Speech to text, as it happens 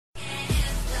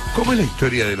¿Cómo es la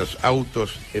historia de los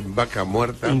autos en Vaca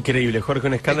Muerta? Increíble, Jorge,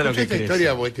 un escándalo que esta crece.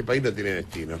 historia porque este país no tiene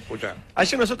destino. Escucha.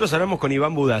 Ayer nosotros hablamos con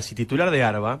Iván Budassi, titular de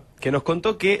ARBA, que nos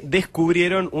contó que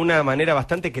descubrieron una manera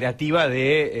bastante creativa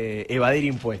de evadir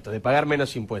impuestos, de pagar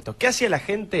menos impuestos. ¿Qué hacía la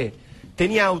gente?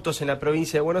 Tenía autos en la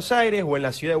provincia de Buenos Aires, o en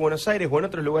la ciudad de Buenos Aires, o en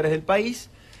otros lugares del país,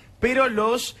 pero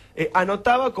los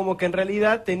anotaba como que en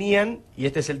realidad tenían, y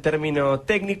este es el término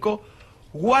técnico,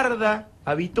 guarda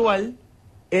habitual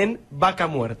en Vaca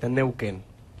Muerta, en Neuquén.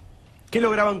 ¿Qué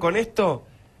lograban con esto?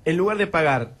 En lugar de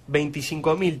pagar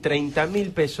 25.000,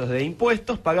 30.000 pesos de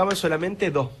impuestos, pagaban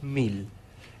solamente 2.000.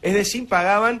 Es decir,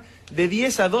 pagaban de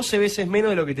 10 a 12 veces menos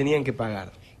de lo que tenían que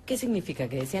pagar. ¿Qué significa?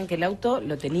 Que decían que el auto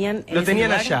lo tenían en Lo ese tenían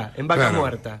lugar? allá, en Vaca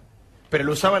Muerta, pero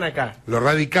lo usaban acá. Lo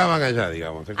radicaban allá,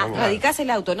 digamos. Radicás el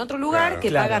auto en otro lugar que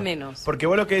paga menos. Porque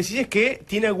vos lo que decís es que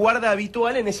tiene guarda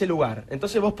habitual en ese lugar.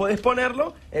 Entonces vos podés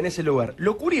ponerlo en ese lugar.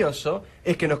 Lo curioso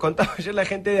es que nos contaba ayer la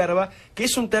gente de ARBA que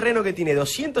es un terreno que tiene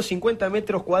 250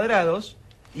 metros cuadrados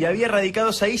y había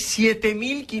radicados ahí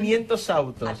 7.500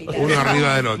 autos. Uno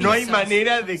arriba del otro. No hay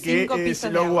manera de que se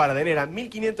lo de guarden. Eran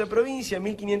 1.500 de provincia,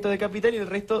 1.500 de capital y el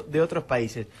resto de otros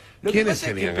países. Lo que ¿Quiénes pasa es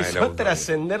que tenían el empezó a auto?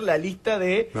 trascender la lista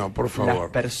de No, por favor.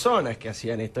 las personas que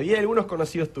hacían esto. Y hay algunos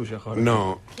conocidos tuyos, Jorge.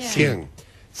 No. ¿Quién?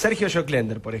 Sergio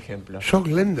Joclender, por ejemplo.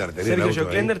 Joclender tenía el Sergio auto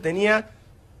Joclender tenía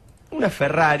una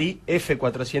Ferrari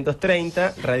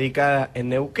F430 radicada en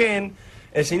Neuquén.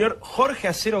 El señor Jorge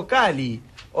Acero Cali,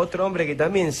 otro hombre que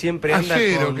también siempre anda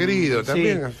Acero, querido,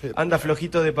 también Acero. anda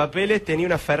flojito de papeles, tenía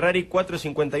una Ferrari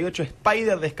 458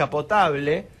 Spider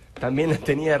descapotable, también la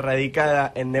tenía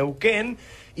radicada en Neuquén.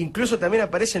 Incluso también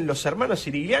aparecen los hermanos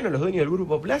siriglianos, los dueños del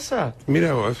Grupo Plaza.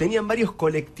 Mira vos. Tenían varios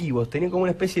colectivos, tenían como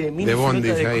una especie de mini De flota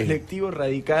bondis de ahí. colectivos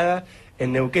radicada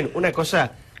en Neuquén. Una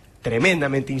cosa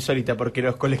tremendamente insólita, porque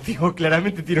los colectivos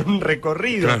claramente tienen un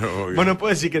recorrido. Claro, obvio. Vos no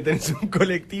podés decir que tenés un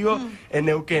colectivo en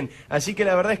Neuquén. Así que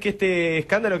la verdad es que este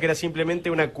escándalo, que era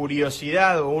simplemente una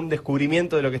curiosidad o un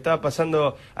descubrimiento de lo que estaba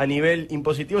pasando a nivel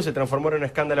impositivo, se transformó en un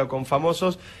escándalo con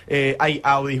famosos. Hay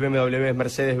Audis, BMWs,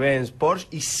 Mercedes-Benz, Porsche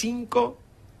y cinco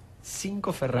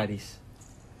Ferraris.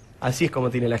 Así es como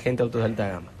tiene la gente autos de alta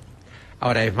gama.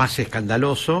 Ahora, es más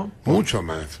escandaloso. Mucho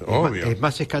más, obvio. Es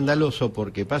más escandaloso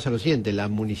porque pasa lo siguiente: la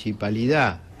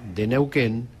municipalidad de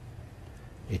Neuquén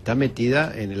está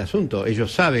metida en el asunto.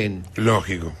 Ellos saben.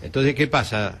 Lógico. Entonces, ¿qué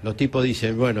pasa? Los tipos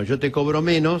dicen, bueno, yo te cobro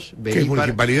menos. ¿Qué es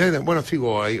municipalidad? Bueno,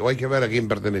 sigo, o hay que ver a quién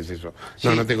pertenece eso.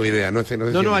 No, Sí. no tengo idea. No sé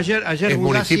No, si ayer ¿es Budassi,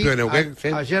 municipio de Neuquén? ¿Sí?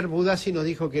 ayer Budassi nos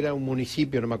dijo que era un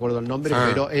municipio, no me acuerdo el nombre, Ah,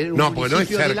 pero era un no, porque no es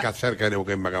municipio de cerca de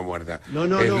Neuquén, Vaca Muerta. No,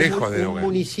 es lejos de un Neuquén.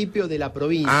 municipio de la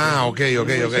provincia. Ah, ok. Un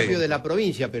municipio de la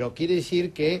provincia, pero quiere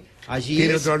decir que allí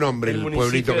Tiene es otro nombre, el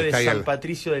pueblito que está ahí. San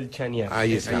Patricio del Chañar.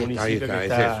 Ahí Es el está, municipio es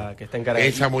que eso. está encargado.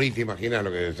 Esa municipio, imagina lo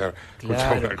que debe ser.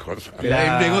 Claro. Otra cosa. Pero es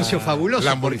un negocio fabuloso.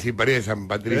 La municipalidad de San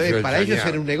Patricio del para ellos Chañar.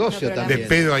 era un negocio No, pero también. De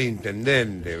pedo hay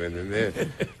intendente, ¿me entendés?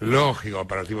 Lógico,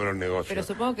 para ti los negocios. Pero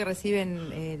supongo que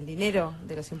reciben el dinero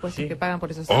de los impuestos Sí. que pagan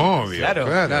por esos autos. Obvio, Claro.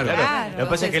 Claro. Lo que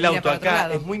pasa es que el Mira auto para otro acá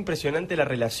lado. es muy impresionante la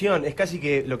relación. Es casi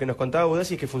que lo que nos contaba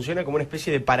Budassi es que funciona como una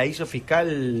especie de paraíso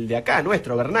fiscal de acá,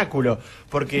 nuestro vernáculo.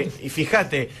 Porque, y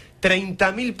fíjate,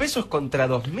 30.000 pesos contra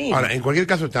 2.000. Ahora, en cualquier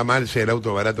caso está mal ser el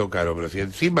auto barato o caro, pero si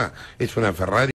encima es una Ferrari.